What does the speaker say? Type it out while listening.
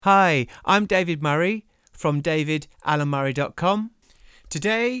Hi, I'm David Murray from davidalanmurray.com.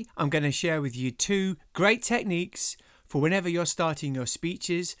 Today I'm going to share with you 2 great techniques for whenever you're starting your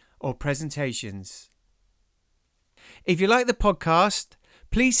speeches or presentations. If you like the podcast,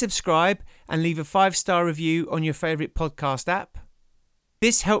 please subscribe and leave a 5-star review on your favourite podcast app.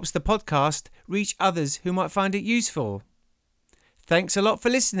 This helps the podcast reach others who might find it useful. Thanks a lot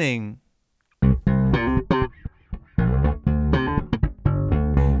for listening.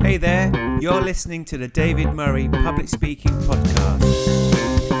 Hey there, you're listening to the David Murray Public Speaking Podcast.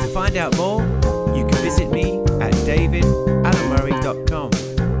 To find out more, you can visit me at davidalanmurray.com.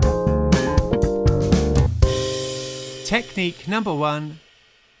 Technique number 1,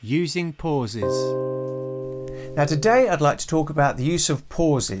 using pauses. Now today I'd like to talk about the use of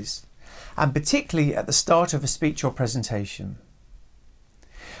pauses, and particularly at the start of a speech or presentation.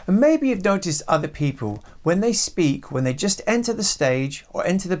 And maybe you've noticed other people, when they speak, when they just enter the stage or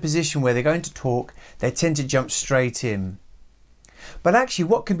enter the position where they're going to talk, they tend to jump straight in. But actually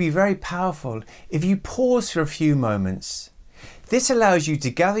what can be very powerful if you pause for a few moments. This allows you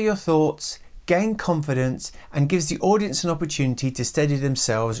to gather your thoughts, gain confidence, and gives the audience an opportunity to steady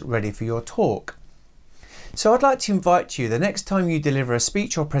themselves ready for your talk. So I'd like to invite you the next time you deliver a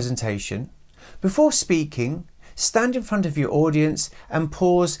speech or presentation, before speaking, stand in front of your audience and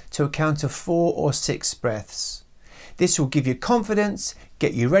pause to a count of 4 or 6 breaths. This will give you confidence,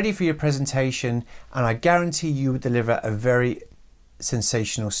 get you ready for your presentation, and I guarantee you will deliver a very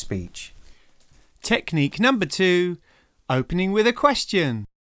sensational speech. Technique number 2, opening with a question.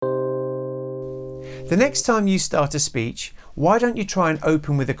 The next time you start a speech, why don't you try and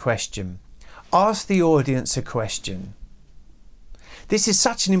open with a question? Ask the audience a question. This is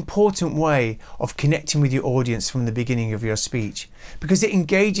such an important way of connecting with your audience from the beginning of your speech because it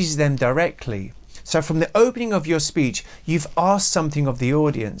engages them directly. So from the opening of your speech, you've asked something of the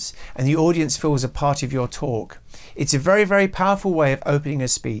audience and the audience feels a part of your talk. It's a very, very powerful way of opening a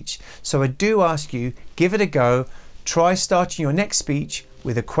speech. So I do ask you, give it a go. Try starting your next speech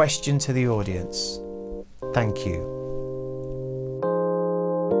with a question to the audience. Thank you.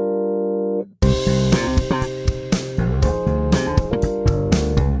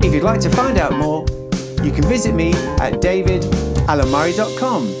 If you'd like to find out more, you can visit me at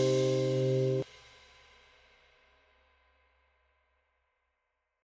davidalanmurray.com.